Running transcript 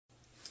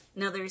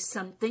Now, there's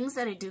some things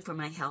that I do for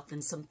my health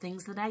and some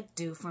things that I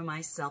do for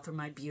myself, for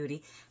my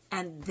beauty,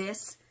 and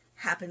this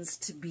happens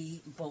to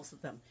be both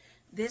of them.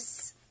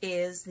 This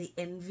is the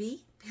enVy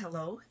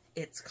pillow.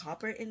 It's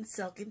copper and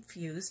silk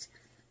infused.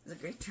 It's a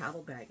great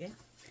travel bag, eh?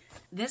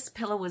 This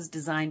pillow was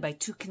designed by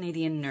 2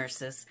 Canadian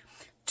nurses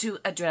to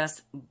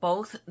address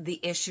both the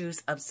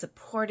issues of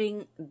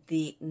supporting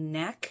the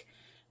neck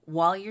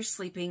while you're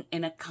sleeping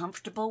in a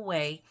comfortable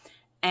way,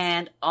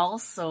 and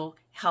also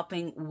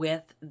helping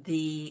with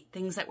the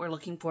things that we're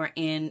looking for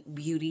in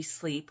beauty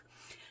sleep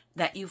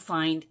that you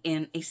find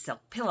in a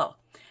silk pillow.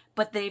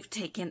 But they've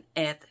taken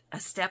it a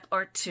step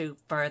or two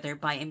further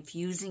by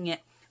bioinfusing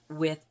it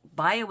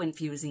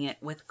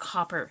with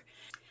copper.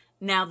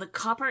 Now, the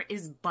copper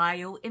is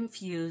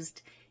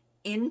bioinfused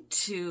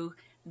into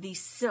the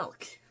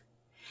silk.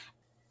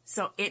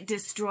 So it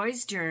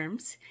destroys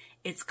germs,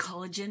 it's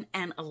collagen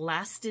and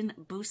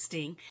elastin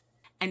boosting,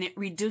 and it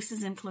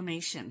reduces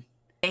inflammation.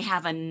 They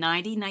have a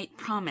 90-night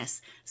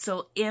promise.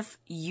 So if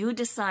you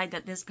decide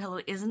that this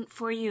pillow isn't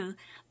for you,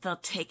 they'll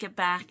take it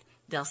back,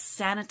 they'll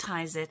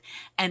sanitize it,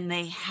 and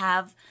they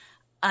have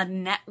a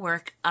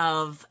network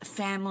of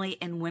family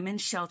and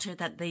women's shelter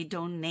that they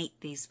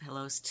donate these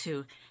pillows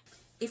to.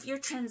 If you're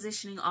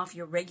transitioning off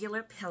your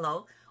regular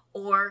pillow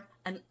or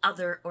an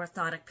other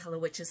orthotic pillow,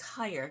 which is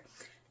higher,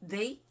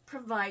 they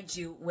provide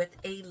you with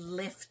a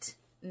lift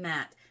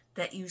mat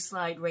that you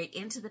slide right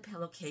into the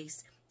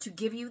pillowcase to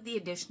give you the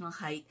additional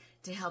height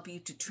to help you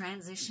to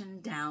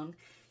transition down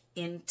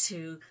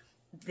into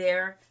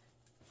their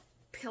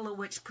pillow,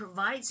 which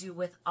provides you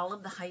with all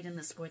of the height and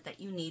the support that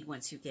you need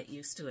once you get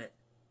used to it.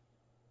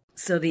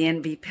 So the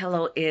enVy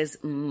pillow is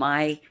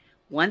my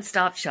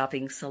one-stop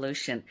shopping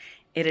solution.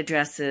 It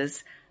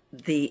addresses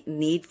the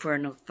need for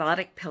an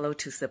orthotic pillow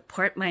to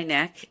support my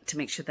neck, to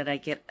make sure that I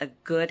get a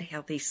good,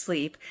 healthy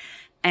sleep.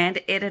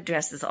 And it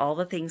addresses all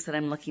the things that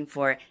I'm looking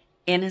for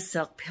in a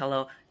silk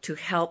pillow to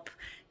help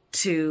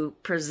to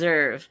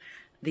preserve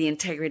the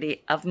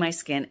integrity of my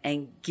skin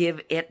and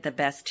give it the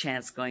best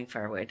chance going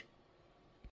forward.